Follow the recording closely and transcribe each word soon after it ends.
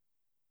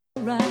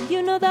right.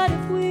 You know that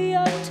if we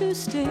are to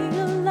stay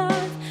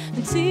alive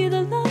and see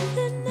the love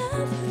in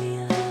every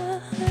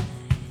eye.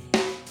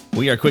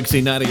 We are Quick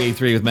C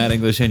 98.3 with Matt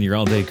English and your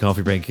all-day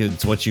coffee break.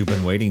 It's what you've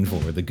been waiting for,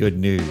 the good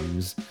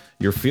news.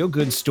 Your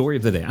feel-good story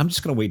of the day. I'm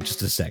just going to wait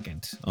just a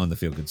second on the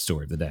feel-good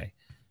story of the day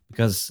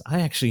because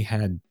I actually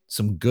had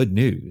some good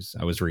news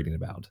I was reading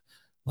about.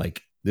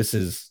 Like,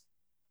 this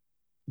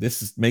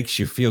makes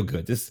you feel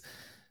good.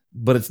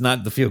 But it's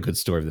not the feel-good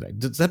story of the day.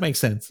 Does that make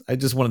sense? I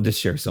just wanted to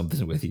share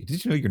something with you.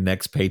 Did you know your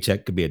next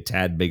paycheck could be a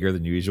tad bigger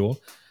than usual?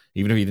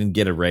 Even if you didn't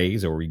get a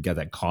raise or you got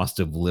that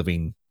cost of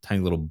living tiny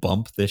little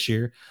bump this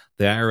year,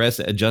 the IRS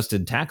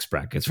adjusted tax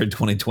brackets for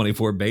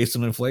 2024 based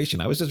on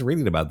inflation. I was just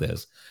reading about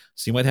this.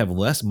 So you might have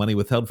less money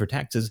withheld for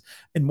taxes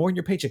and more in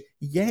your paycheck.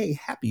 Yay,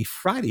 happy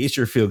Friday. It's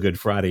your Feel-Good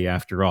Friday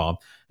after all.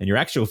 And your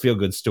actual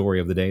feel-good story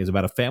of the day is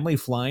about a family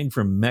flying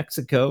from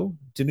Mexico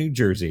to New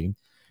Jersey.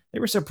 They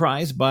were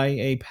surprised by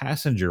a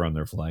passenger on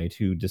their flight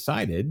who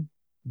decided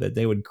that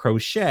they would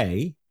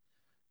crochet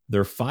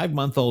their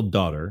 5-month-old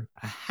daughter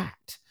a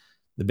hat.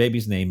 The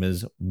baby's name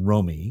is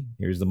Romy.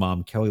 Here's the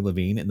mom, Kelly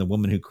Levine, and the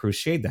woman who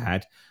crocheted the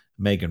hat,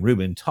 Megan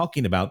Rubin,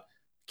 talking about a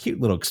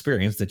cute little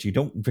experience that you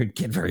don't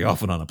get very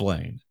often on a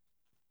plane.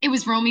 It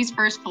was Romy's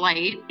first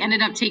flight.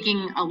 Ended up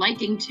taking a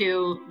liking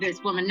to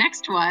this woman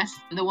next to us.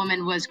 The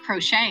woman was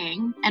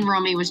crocheting, and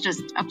Romy was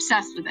just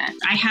obsessed with it.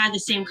 I had the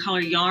same color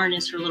yarn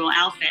as her little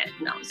outfit,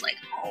 and I was like,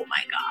 oh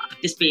my God,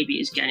 this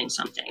baby is getting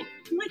something.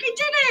 I'm like, I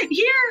did it!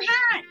 Here,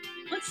 hat!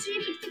 Let's see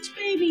if it fits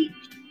baby.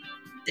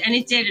 And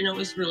it did, and it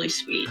was really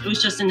sweet. It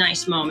was just a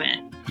nice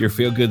moment. Your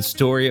feel-good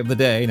story of the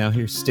day. Now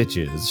here's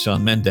Stitches.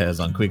 Shawn Mendes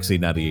on Quick C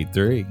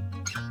 98.3.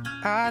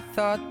 I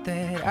thought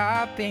that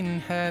I've been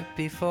hurt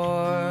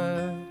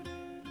before.